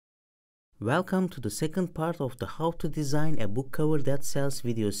Welcome to the second part of the How to Design a Book Cover That Sells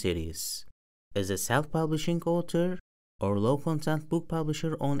video series. As a self-publishing author or low-content book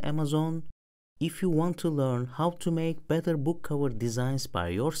publisher on Amazon, if you want to learn how to make better book cover designs by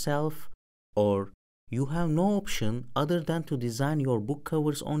yourself, or you have no option other than to design your book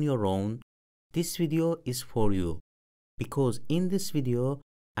covers on your own, this video is for you. Because in this video,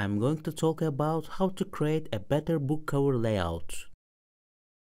 I'm going to talk about how to create a better book cover layout.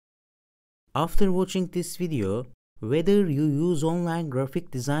 After watching this video, whether you use online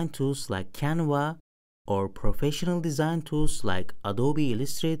graphic design tools like Canva or professional design tools like Adobe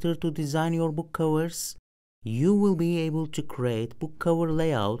Illustrator to design your book covers, you will be able to create book cover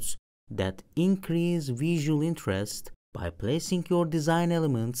layouts that increase visual interest by placing your design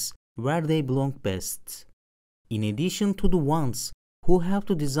elements where they belong best. In addition to the ones who have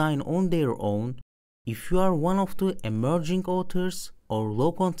to design on their own, if you are one of the emerging authors or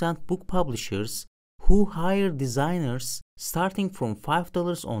low-content book publishers who hire designers starting from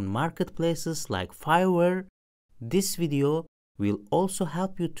 $5 on marketplaces like Fiverr, this video will also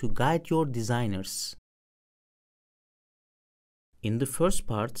help you to guide your designers. In the first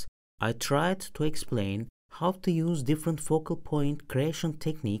part, I tried to explain how to use different focal point creation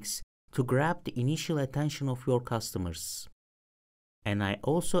techniques to grab the initial attention of your customers. And I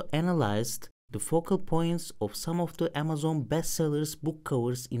also analyzed the focal points of some of the Amazon bestsellers book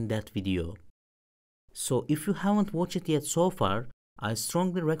covers in that video. So if you haven't watched it yet so far, I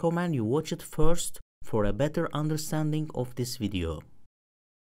strongly recommend you watch it first for a better understanding of this video.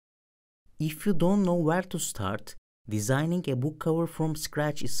 If you don't know where to start, designing a book cover from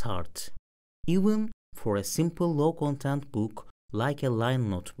scratch is hard, even for a simple low-content book like a line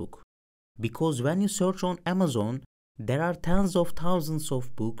notebook. Because when you search on Amazon, there are tens of thousands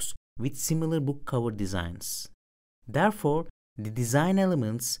of books with similar book cover designs. Therefore, the design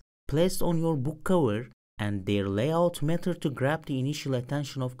elements placed on your book cover and their layout matter to grab the initial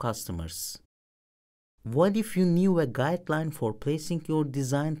attention of customers. What if you knew a guideline for placing your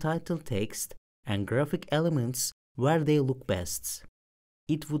design title text and graphic elements where they look best?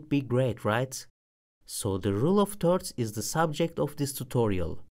 It would be great, right? So the rule of thirds is the subject of this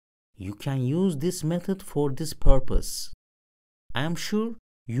tutorial. You can use this method for this purpose. I am sure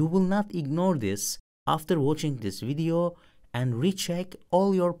you will not ignore this after watching this video and recheck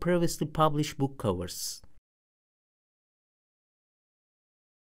all your previously published book covers.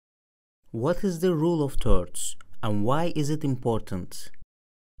 What is the rule of thirds and why is it important?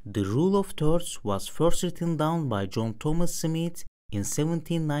 The rule of thirds was first written down by John Thomas Smith in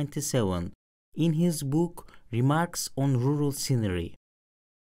 1797 in his book Remarks on Rural Scenery.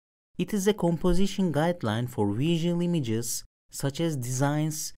 It is a composition guideline for visual images such as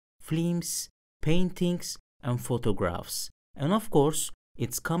designs, films, paintings, and photographs. And of course,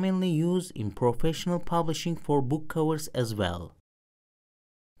 it's commonly used in professional publishing for book covers as well.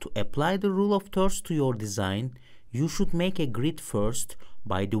 To apply the rule of thirds to your design, you should make a grid first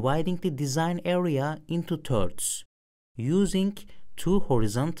by dividing the design area into thirds, using 2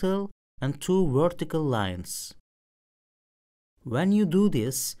 horizontal and 2 vertical lines. When you do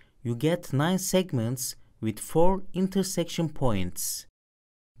this, you get 9 segments with 4 intersection points.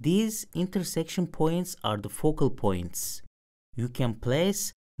 These intersection points are the focal points. You can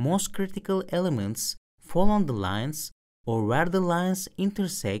place most critical elements fall on the lines or where the lines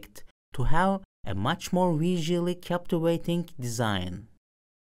intersect to have a much more visually captivating design.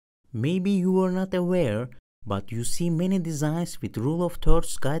 Maybe you are not aware, but you see many designs with rule of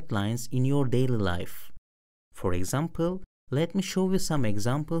thirds guidelines in your daily life. For example, let me show you some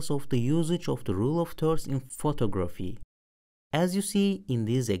examples of the usage of the rule of thirds in photography. As you see in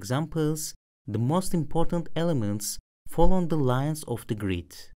these examples, the most important elements fall on the lines of the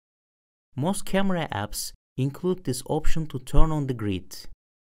grid. Most camera apps include this option to turn on the grid.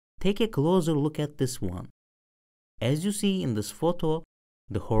 Take a closer look at this one. As you see in this photo,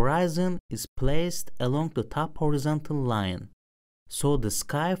 the horizon is placed along the top horizontal line, so the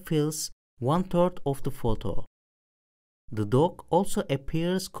sky fills 1/3 of the photo. The dog also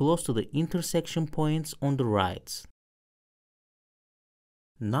appears close to the intersection points on the right.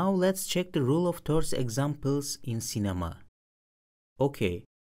 Now let's check the rule of thirds examples in cinema. Okay,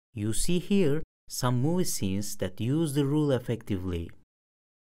 you see here some movie scenes that use the rule effectively.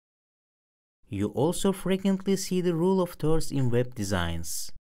 You also frequently see the rule of thirds in web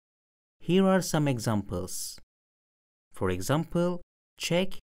designs. Here are some examples. For example,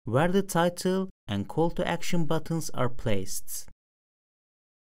 check where the title and call to action buttons are placed.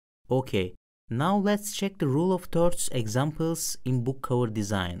 Okay, now let's check the rule of thirds examples in book cover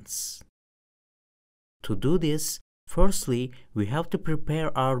designs. To do this, firstly, we have to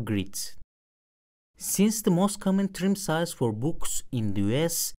prepare our grid. Since the most common trim size for books in the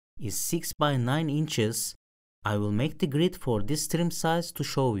US is 6 by 9 inches, I will make the grid for this trim size to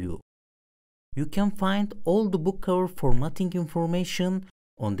show you. You can find all the book cover formatting information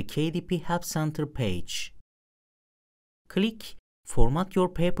on the KDP Help Center page. Click Format your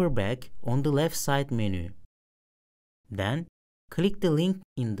paperback on the left side menu. Then, click the link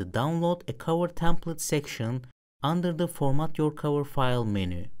in the Download a Cover Template section under the Format your cover file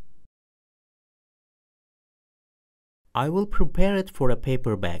menu. I will prepare it for a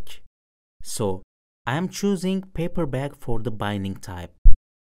paperback, so I am choosing paperback for the binding type,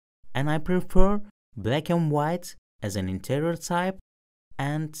 and I prefer black and white as an interior type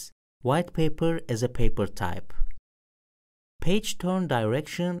and white paper as a paper type. Page turn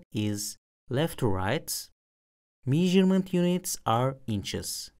direction is left to right, measurement units are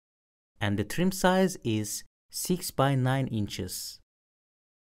inches, and the trim size is 6 by 9 inches.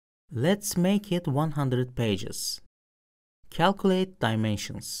 Let's make it 100 pages. Calculate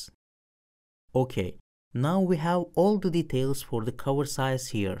dimensions. Okay, now we have all the details for the cover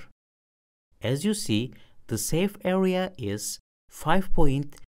size here. As you see, the safe area is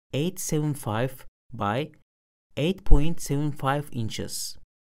 5.875 by 8.75 inches.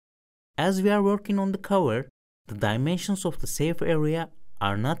 As we are working on the cover, the dimensions of the safe area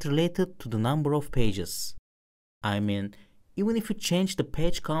are not related to the number of pages. I mean, even if you change the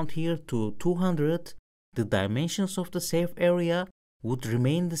page count here to 200, the dimensions of the safe area would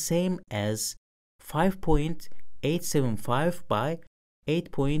remain the same as 5.875 by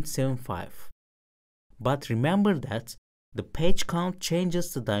 8.75. But remember that the page count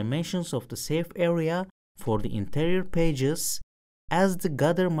changes the dimensions of the safe area for the interior pages as the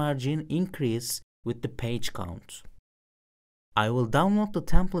gather margin increases with the page count. I will download the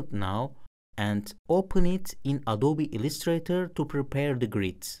template now and open it in Adobe Illustrator to prepare the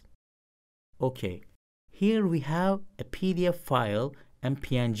grid. Okay. Here we have a PDF file and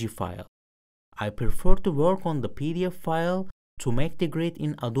PNG file. I prefer to work on the PDF file to make the grid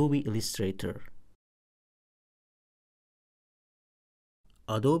in Adobe Illustrator.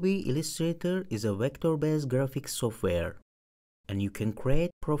 Adobe Illustrator is a vector-based graphics software, and you can create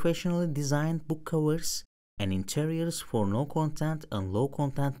professionally designed book covers and interiors for no content and low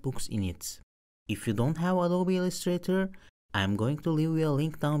content books in it. If you don't have Adobe Illustrator, I am going to leave you a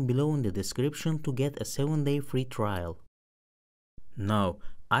link down below in the description to get a 7-day free trial. Now,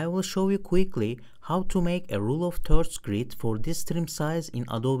 I will show you quickly how to make a rule of thirds grid for this trim size in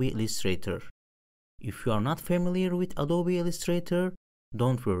Adobe Illustrator. If you are not familiar with Adobe Illustrator,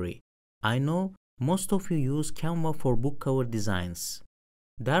 don't worry. I know most of you use Canva for book cover designs.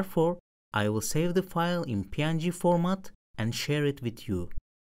 Therefore, I will save the file in PNG format and share it with you.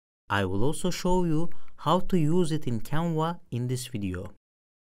 I will also show you how to use it in Canva in this video.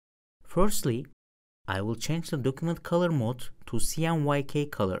 Firstly, I will change the document color mode to CMYK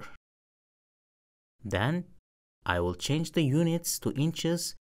color. Then, I will change the units to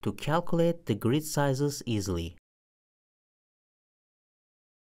inches to calculate the grid sizes easily.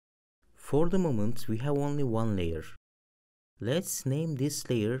 For the moment, we have only one layer. Let's name this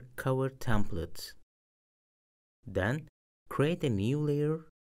layer Cover Template. Then, create a new layer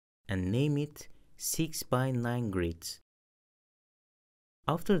and name it 6 by 9 grid.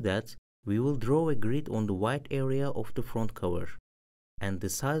 After that, we will draw a grid on the white area of the front cover, and the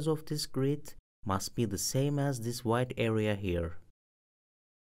size of this grid must be the same as this white area here.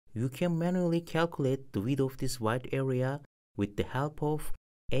 You can manually calculate the width of this white area with the help of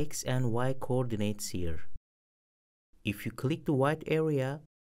X and Y coordinates here. If you click the white area,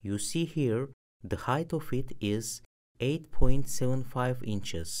 you see here the height of it is 8.75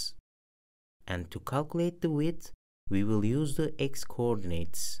 inches. And to calculate the width, we will use the X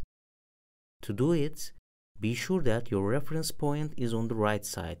coordinates. To do it, be sure that your reference point is on the right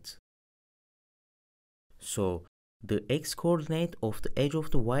side. So, the X coordinate of the edge of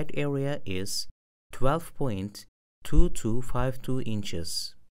the white area is 12.2252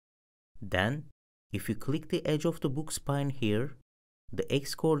 inches. Then, if you click the edge of the book spine here, the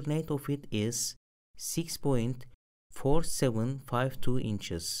X coordinate of it is 6.4752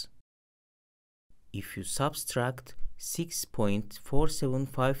 inches. If you subtract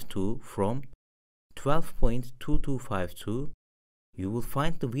 6.4752 from 12.2252, you will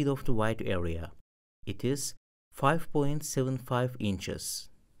find the width of the white area. It is 5.75 inches.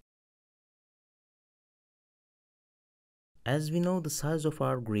 As we know the size of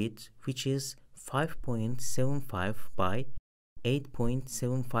our grid, which is 5.75 by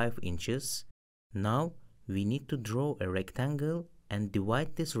 8.75 inches, now we need to draw a rectangle and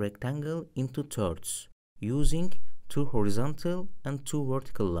divide this rectangle into thirds using 2 horizontal and 2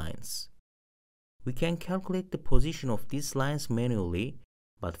 vertical lines. We can calculate the position of these lines manually,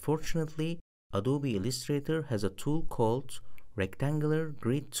 but fortunately, Adobe Illustrator has a tool called Rectangular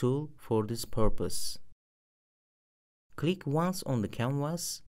Grid Tool for this purpose. Click once on the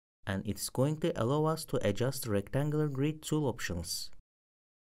canvas, and it's going to allow us to adjust the rectangular grid tool options.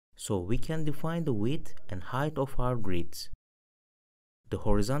 So we can define the width and height of our grid. The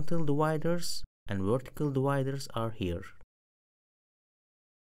horizontal dividers and vertical dividers are here.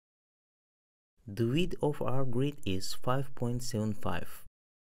 The width of our grid is 5.75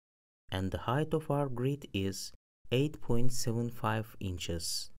 and the height of our grid is 8.75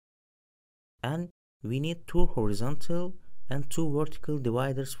 inches. And we need 2 horizontal and 2 vertical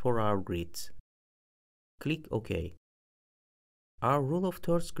dividers for our grid. Click OK. Our rule of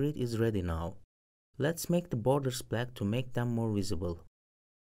thirds grid is ready now. Let's make the borders black to make them more visible.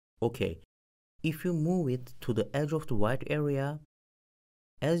 OK, if you move it to the edge of the white area,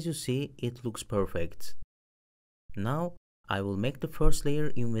 as you see, it looks perfect. Now I will make the first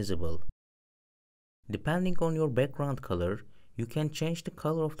layer invisible. Depending on your background color, you can change the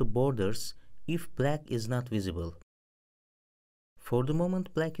color of the borders if black is not visible. For the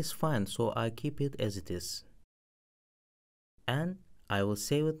moment, black is fine, so I keep it as it is. And I will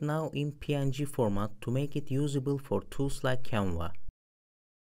save it now in PNG format to make it usable for tools like Canva.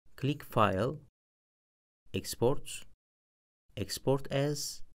 Click File, Export, Export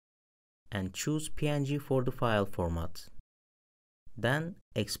As, and choose PNG for the file format. Then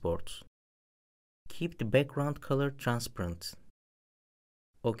Export. Keep the background color transparent.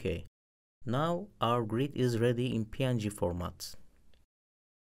 OK. Now our grid is ready in PNG format.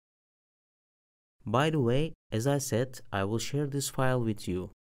 By the way, as I said, I will share this file with you.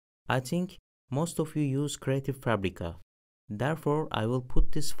 I think most of you use Creative Fabrica. Therefore, I will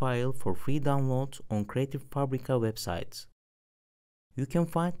put this file for free download on Creative Fabrica website. You can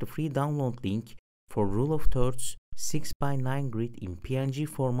find the free download link for Rule of Thirds 6x9 grid in PNG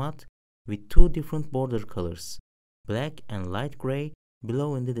format with 2 different border colors, black and light gray,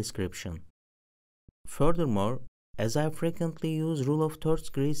 below in the description. Furthermore, as I frequently use Rule of Thirds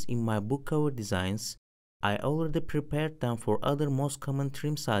grids in my book cover designs, I already prepared them for other most common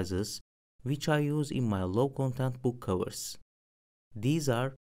trim sizes which I use in my low content book covers. These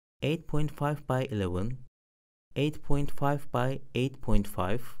are 8.5 by 11, 8.5 by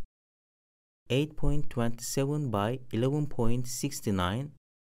 8.5, 8.27 by 11.69,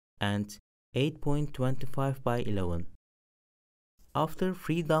 and 8.25 by 11. After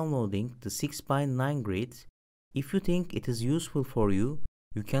free downloading the 6x9 grid, if you think it is useful for you,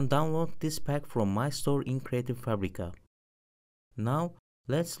 you can download this pack from my store in Creative Fabrica. Now,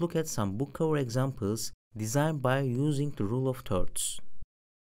 let's look at some book cover examples designed by using the Rule of Thirds.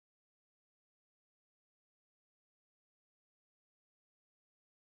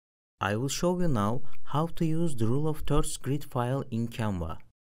 I will show you now how to use the Rule of Thirds grid file in Canva.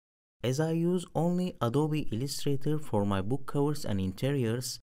 As I use only Adobe Illustrator for my book covers and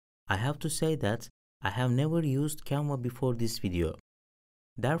interiors, I have to say that I have never used Canva before this video.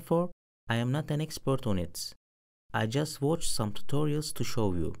 Therefore, I am not an expert on it. I just watched some tutorials to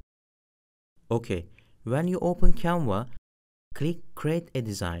show you. Okay, when you open Canva, click Create a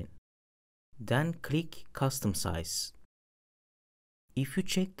Design. Then click Custom Size. If you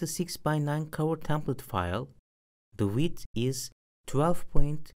check the 6x9 cover template file, the width is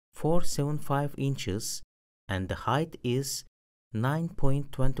 12.475 inches and the height is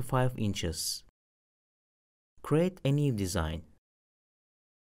 9.25 inches. Create a new design.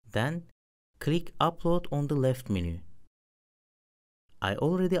 Then click Upload on the left menu. I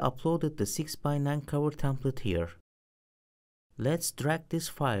already uploaded the 6x9 cover template here. Let's drag this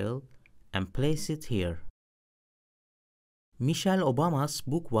file and place it here. Michelle Obama's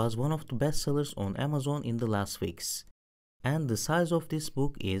book was one of the bestsellers on Amazon in the last weeks, and the size of this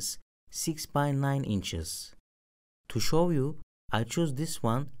book is 6x9 inches. To show you, I choose this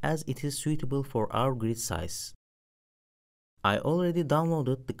one as it is suitable for our grid size. I already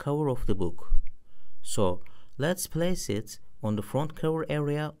downloaded the cover of the book, so let's place it on the front cover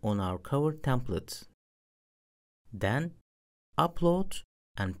area on our cover template. Then upload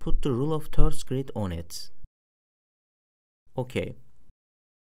and put the Rule of Thirds grid on it. OK.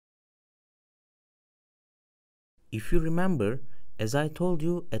 If you remember, as I told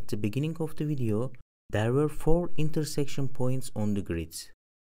you at the beginning of the video, there were 4 intersection points on the grid.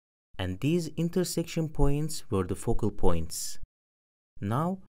 And these intersection points were the focal points.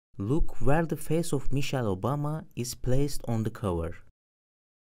 Now, look where the face of Michelle Obama is placed on the cover.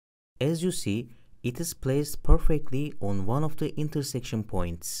 As you see, it is placed perfectly on one of the intersection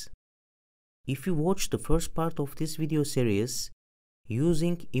points. If you watch the first part of this video series,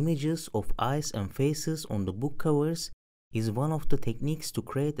 Using images of eyes and faces on the book covers is one of the techniques to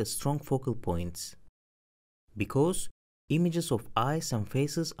create a strong focal point. Because images of eyes and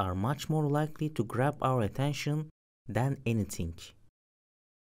faces are much more likely to grab our attention than anything.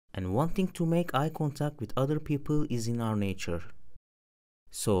 And wanting to make eye contact with other people is in our nature.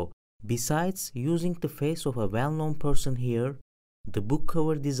 So, besides using the face of a well-known person here, the book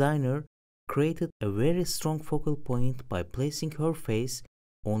cover designer created a very strong focal point by placing her face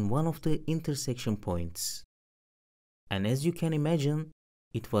on one of the intersection points. And as you can imagine,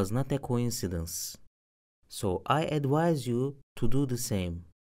 it was not a coincidence. So I advise you to do the same.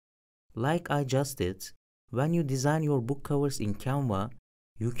 Like I just did, when you design your book covers in Canva,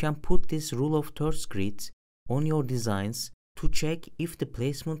 you can put this rule of thirds grid on your designs to check if the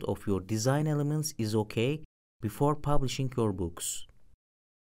placement of your design elements is okay before publishing your books.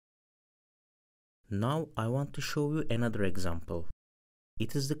 Now I want to show you another example.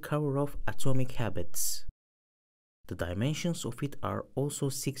 It is the cover of Atomic Habits. The dimensions of it are also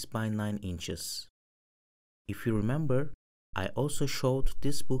 6 by 9 inches. If you remember, I also showed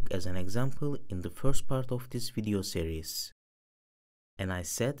this book as an example in the first part of this video series. And I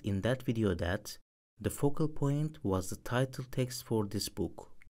said in that video that the focal point was the title text for this book.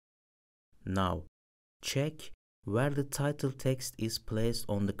 Now, check where the title text is placed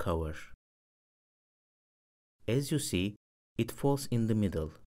on the cover. As you see, it falls in the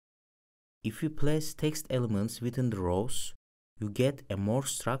middle. If you place text elements within the rows, you get a more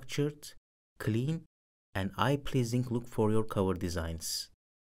structured, clean, and eye-pleasing look for your cover designs.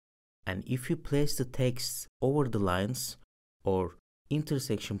 And if you place the text over the lines or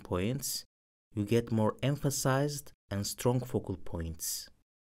intersection points, you get more emphasized and strong focal points.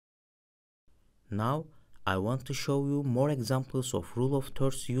 Now, I want to show you more examples of rule of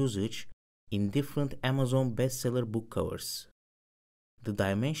thirds usage in different Amazon bestseller book covers. The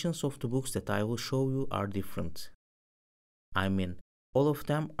dimensions of the books that I will show you are different. I mean, all of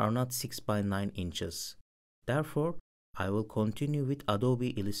them are not 6 by 9 inches. Therefore, I will continue with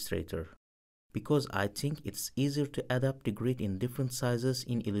Adobe Illustrator, because I think it's easier to adapt the grid in different sizes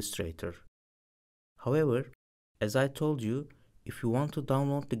in Illustrator. However, as I told you, if you want to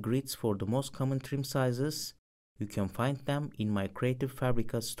download the grids for the most common trim sizes, you can find them in my Creative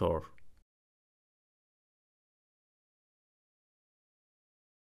Fabrica store.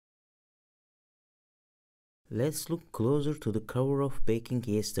 Let's look closer to the cover of Baking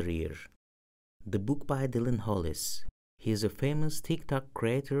Yesteryear, the book by Dylan Hollis. He is a famous TikTok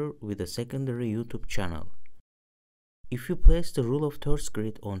creator with a secondary YouTube channel. If you place the rule of thirds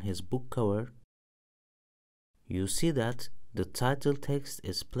grid on his book cover, you see that the title text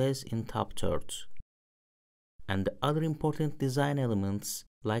is placed in top third. And the other important design elements,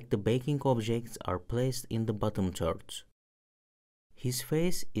 like the baking objects, are placed in the bottom third. His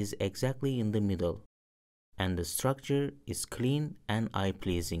face is exactly in the middle, and the structure is clean and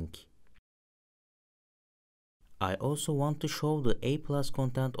eye-pleasing. I also want to show the A+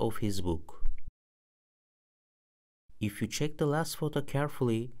 content of his book. If you check the last photo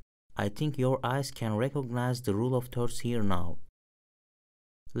carefully, I think your eyes can recognize the rule of thirds here now.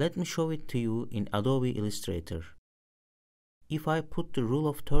 Let me show it to you in Adobe Illustrator. If I put the rule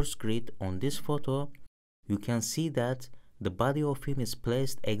of thirds grid on this photo, you can see that the body of him is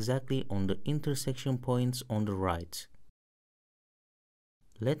placed exactly on the intersection points on the right.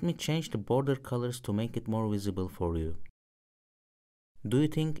 Let me change the border colors to make it more visible for you. Do you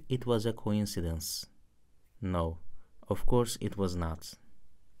think it was a coincidence? No, of course it was not.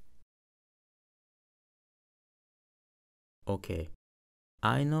 Okay,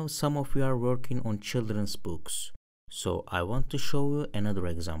 I know some of you are working on children's books, so I want to show you another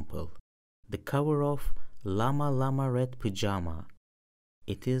example. The cover of Llama Llama Red Pajama.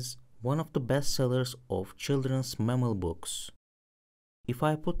 It is one of the bestsellers of children's mammal books. If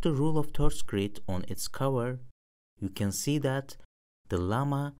I put the rule of thirds grid on its cover, you can see that the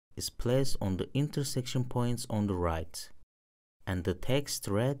llama is placed on the intersection points on the right, and the text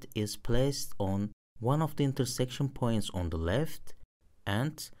red is placed on one of the intersection points on the left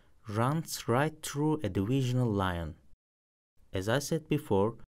and runs right through a divisional line. As I said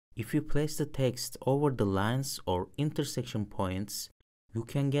before, if you place the text over the lines or intersection points, you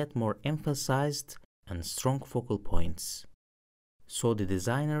can get more emphasized and strong focal points. So the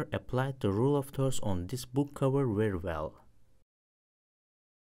designer applied the rule of thirds on this book cover very well.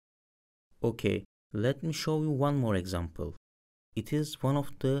 Okay, let me show you one more example. It is one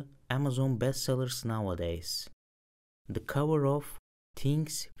of the Amazon bestsellers nowadays. The cover of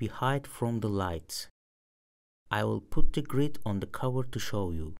Things We Hide from the Light. I will put the grid on the cover to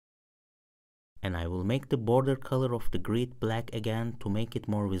show you. and I will make the border color of the grid black again to make it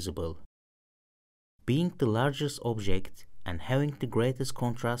more visible. Being the largest object and having the greatest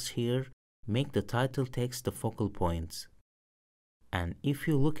contrast here make the title text the focal point. And if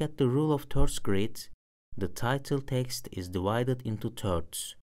you look at the rule of thirds grid, the title text is divided into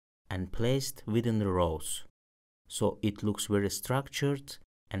thirds and placed within the rows, so it looks very structured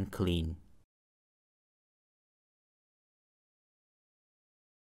and clean.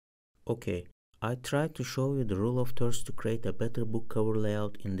 Okay, I tried to show you the rule of thirds to create a better book cover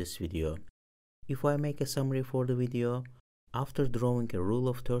layout in this video. If I make a summary for the video, after drawing a rule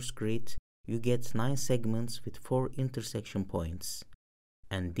of thirds grid, you get 9 segments with 4 intersection points.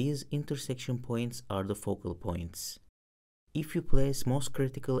 And these intersection points are the focal points. If you place most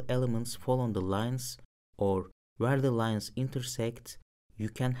critical elements fall on the lines or where the lines intersect, you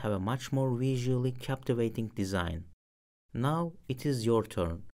can have a much more visually captivating design. Now it is your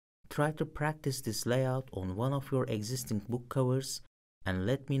turn. Try to practice this layout on one of your existing book covers and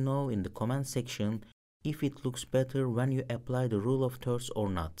let me know in the comment section if it looks better when you apply the rule of thirds or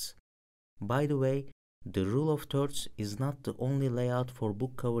not. By the way, the rule of thirds is not the only layout for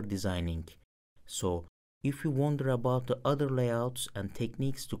book cover designing. So, if you wonder about the other layouts and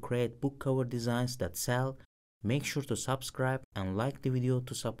techniques to create book cover designs that sell, make sure to subscribe and like the video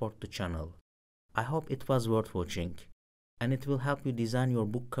to support the channel. I hope it was worth watching, and it will help you design your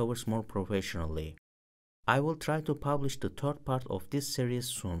book covers more professionally. I will try to publish the third part of this series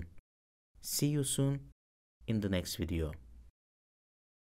soon. See you soon in the next video.